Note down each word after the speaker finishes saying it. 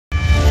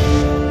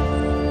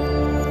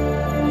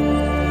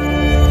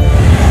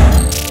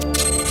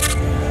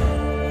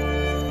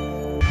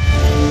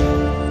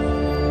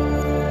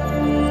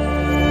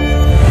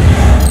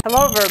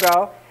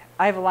Virgo,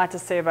 I have a lot to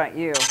say about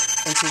you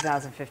in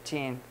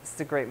 2015. This is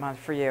a great month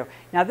for you.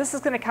 Now, this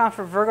is going to count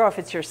for Virgo if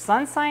it's your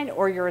sun sign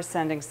or your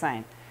ascending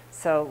sign.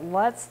 So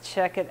let's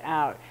check it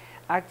out.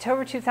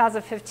 October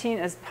 2015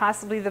 is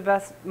possibly the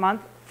best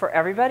month for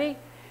everybody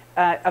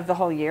of the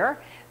whole year,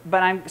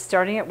 but I'm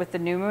starting it with the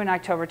new moon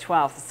October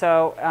 12th.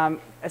 So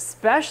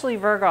especially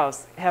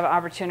Virgos have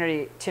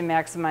opportunity to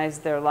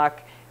maximize their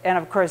luck. And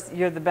of course,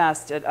 you're the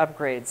best at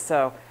upgrades,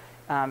 so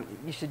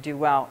you should do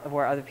well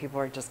where other people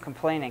are just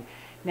complaining.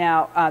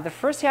 Now, the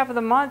first half of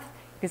the month,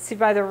 you can see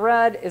by the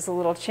red, is a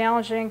little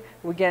challenging.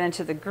 We get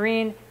into the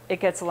green, it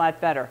gets a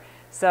lot better.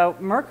 So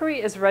Mercury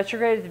is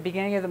retrograde at the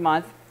beginning of the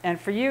month, and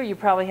for you, you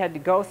probably had to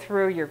go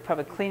through, you're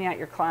probably cleaning out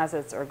your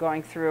closets or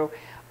going through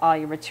all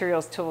your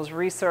materials, tools,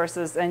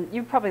 resources, and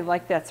you probably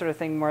like that sort of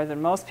thing more than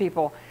most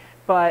people.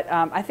 But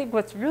I think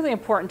what's really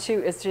important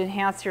too is to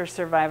enhance your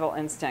survival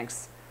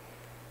instincts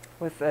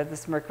with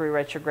this Mercury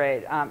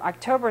retrograde.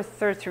 October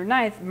 3rd through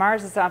 9th,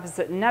 Mars is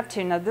opposite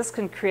Neptune. Now this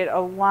can create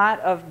a lot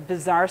of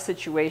bizarre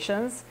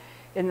situations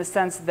in the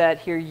sense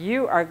that here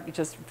you are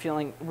just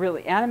feeling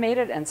really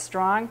animated and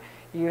strong.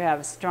 You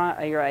have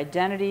strong, your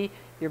identity,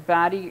 your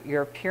body,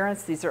 your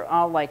appearance. These are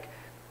all like,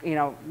 you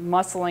know,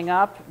 muscling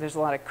up. There's a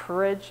lot of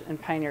courage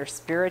and pioneer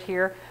spirit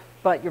here.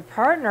 But your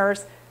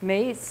partners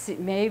may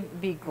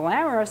be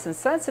glamorous and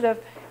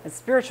sensitive and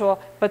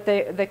spiritual, but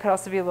they could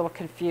also be a little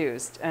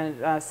confused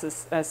and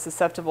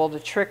susceptible to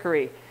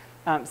trickery.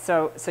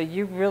 So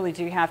you really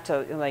do have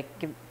to, like,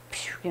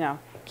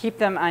 keep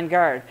them on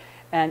guard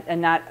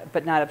and not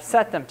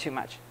upset them too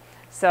much.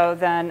 So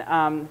then,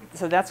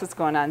 so that's what's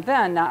going on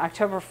then. Now,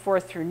 October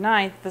 4th through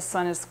 9th, the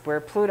sun is square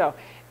Pluto.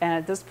 And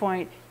at this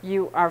point,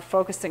 you are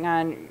focusing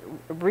on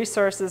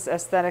resources,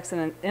 aesthetics,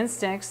 and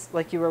instincts,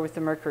 like you were with the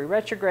Mercury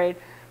retrograde.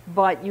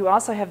 But you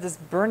also have this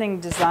burning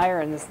desire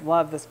and this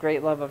love, this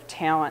great love of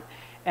talent.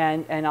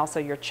 And also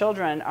your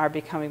children are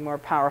becoming more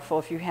powerful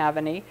if you have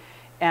any.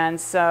 And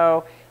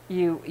so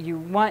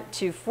you want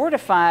to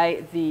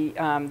fortify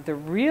the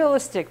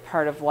realistic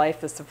part of life,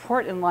 the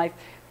support in life,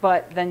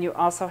 but then you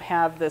also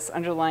have this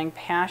underlying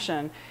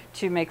passion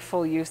to make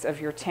full use of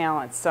your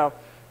talents. So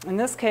in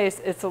this case,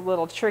 it's a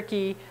little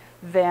tricky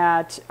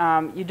that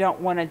you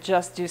don't want to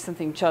just do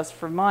something just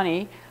for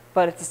money,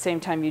 but at the same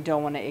time, you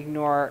don't want to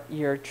ignore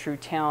your true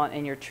talent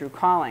and your true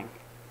calling.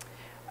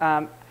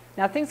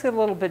 Now things get a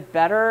little bit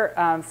better.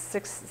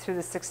 6th through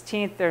the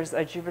 16th, there's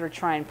a Jupiter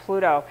trine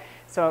Pluto.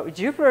 So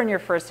Jupiter in your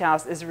first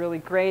house is really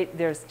great.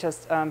 There's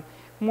just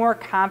more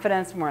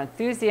confidence, more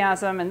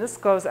enthusiasm, and this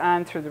goes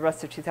on through the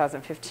rest of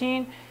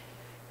 2015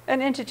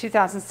 and into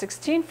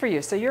 2016 for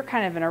you. So you're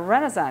kind of in a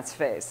renaissance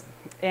phase.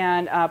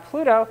 And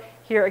Pluto,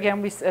 here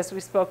again, as we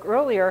spoke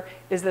earlier,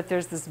 is that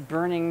there's this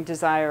burning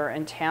desire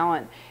and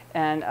talent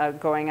and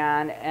going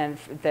on, and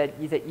that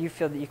you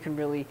feel that you can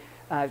really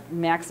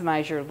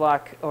maximize your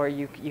luck, or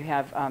you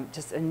have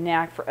just a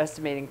knack for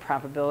estimating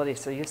probability.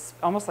 So you have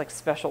almost like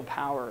special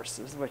powers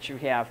is what you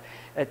have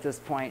at this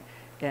point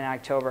in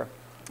October.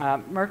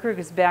 Mercury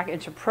goes back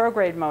into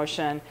prograde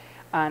motion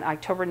on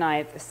October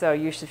 9th, so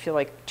you should feel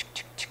like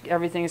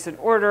everything is in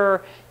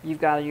order, you've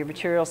got your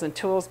materials and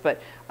tools,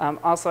 but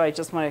also I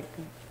just want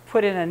to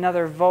put in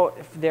another vote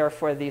there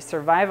for the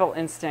survival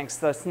instincts.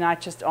 So it's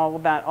not just all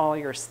about all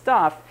your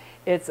stuff,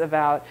 it's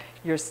about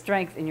your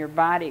strength in your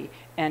body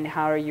and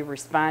how are you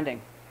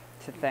responding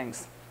to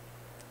things.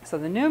 So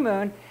the new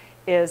moon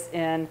is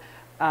in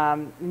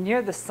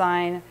near the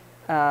sign,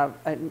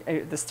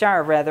 the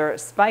star rather,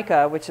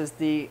 Spica, which is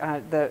the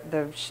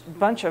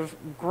bunch of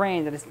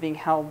grain that is being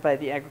held by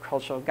the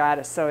agricultural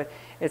goddess. So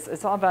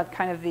it's all about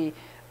kind of the,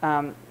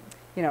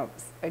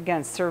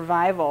 again,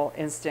 survival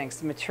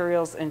instincts,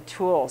 materials and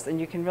tools. And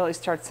you can really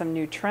start some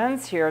new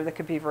trends here that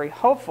could be very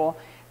hopeful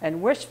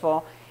and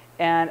wishful,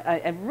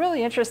 and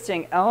really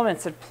interesting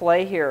elements at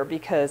play here,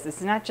 because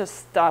it's not just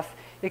stuff.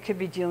 It could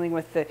be dealing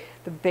with the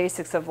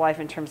basics of life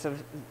in terms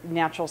of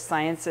natural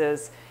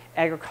sciences,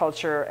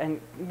 agriculture, and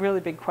really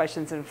big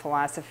questions in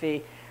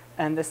philosophy.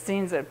 And the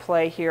scenes at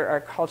play here are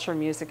culture,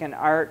 music, and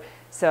art,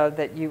 so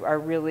that you are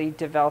really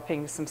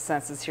developing some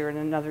senses here in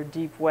another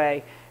deep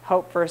way.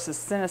 Hope versus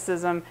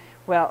cynicism.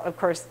 Well, of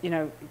course,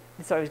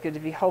 it's always good to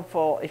be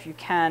hopeful if you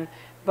can,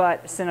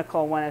 but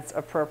cynical when it's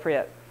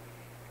appropriate.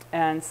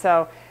 And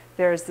so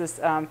there's this,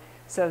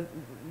 so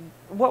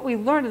what we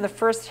learned in the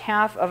first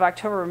half of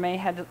October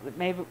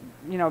may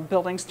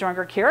building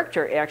stronger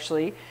character,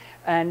 actually.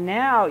 And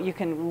now you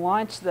can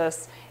launch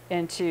this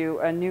into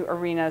new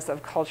arenas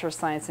of culture,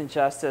 science, and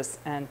justice,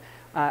 and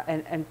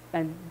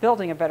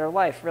building a better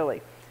life,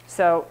 really.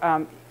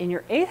 So in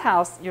your 8th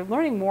house, you're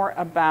learning more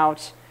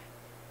about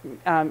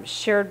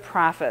shared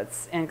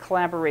profits and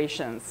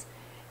collaborations.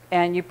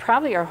 And you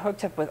probably are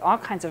hooked up with all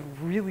kinds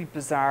of really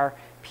bizarre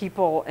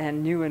people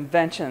and new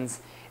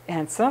inventions,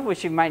 and some of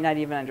which you might not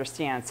even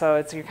understand.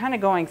 So you're kind of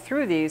going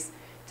through these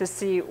to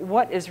see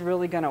what is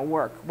really going to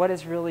work, what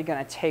is really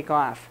going to take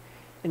off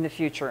in the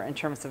future in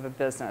terms of a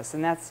business.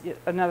 And that's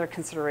another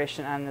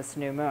consideration on this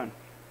new moon.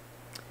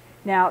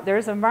 Now,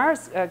 there's a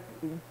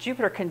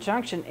Mars-Jupiter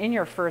conjunction in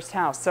your first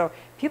house. So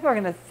people are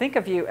going to think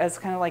of you as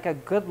kind of like a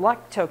good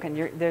luck token.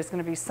 There's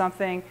going to be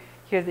something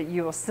here that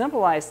you will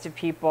symbolize to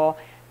people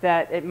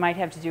that it might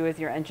have to do with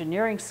your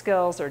engineering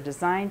skills or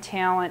design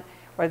talent,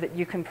 or that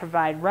you can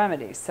provide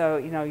remedies. So,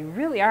 you know, you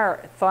really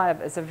are thought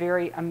of as a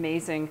very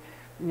amazing,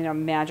 you know,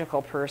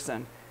 magical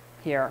person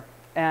here.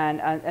 And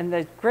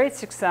the great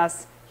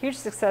success, huge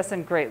success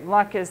and great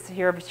luck is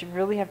here, but you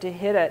really have to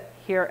hit it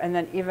here. And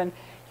then even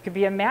you could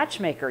be a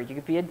matchmaker, you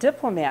could be a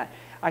diplomat.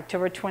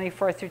 October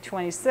 24th through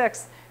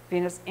 26th,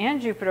 Venus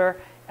and Jupiter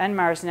and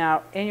Mars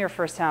now in your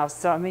first house.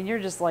 So, I mean, you're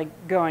just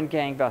like going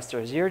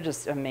gangbusters. You're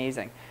just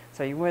amazing.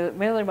 So you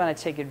really want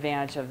to take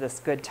advantage of this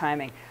good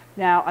timing.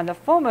 Now, on the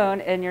full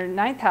moon in your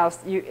 9th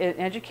house, in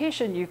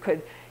education, you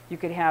could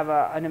have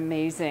an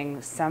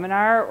amazing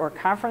seminar or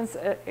conference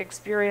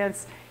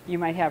experience. You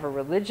might have a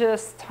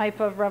religious type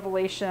of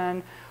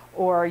revelation,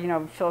 or, you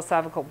know,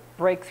 philosophical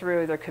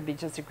breakthrough. There could be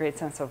just a great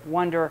sense of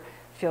wonder,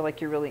 feel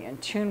like you're really in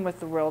tune with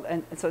the world.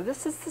 And so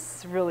this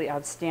is really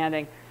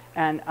outstanding.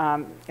 And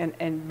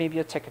maybe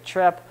you'll take a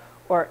trip,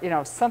 or, you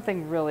know,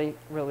 something really,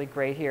 really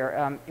great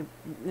here.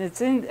 It's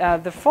in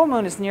the full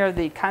moon is near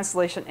the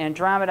constellation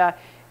Andromeda,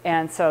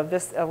 and so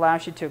this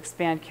allows you to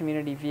expand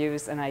community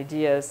views and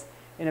ideas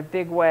in a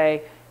big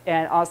way,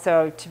 and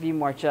also to be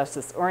more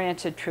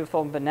justice-oriented,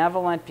 truthful, and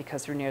benevolent,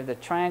 because we're near the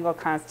Triangle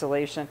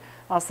constellation,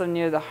 also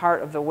near the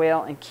heart of the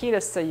Whale and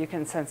Ketus, so you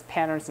can sense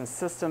patterns in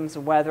systems,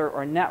 weather,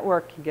 or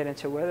network. You can get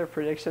into weather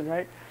prediction,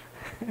 right?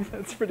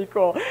 That's pretty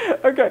cool.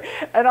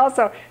 Okay, and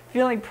also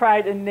feeling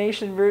pride in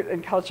nation, root,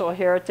 and cultural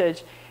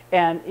heritage,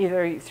 and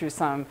either through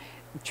some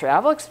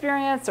travel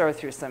experience or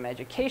through some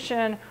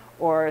education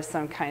or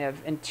some kind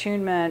of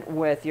attunement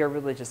with your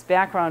religious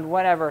background,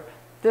 whatever.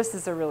 This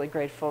is a really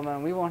great full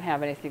moon. We won't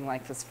have anything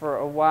like this for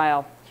a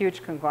while.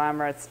 Huge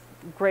conglomerates,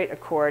 great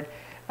accord.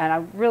 And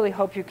I really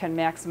hope you can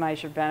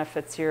maximize your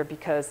benefits here,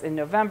 because in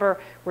November,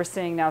 we're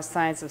seeing now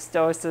signs of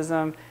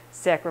stoicism,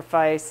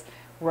 sacrifice.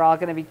 We're all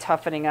going to be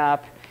toughening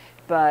up.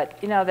 But,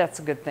 you know, that's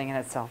a good thing in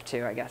itself,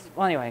 too, I guess.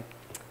 Well, anyway,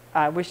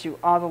 I wish you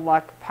all the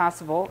luck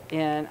possible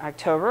in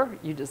October.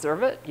 You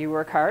deserve it. You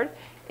work hard.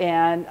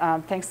 And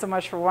thanks so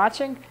much for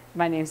watching.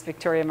 My name's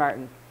Victoria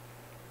Martin.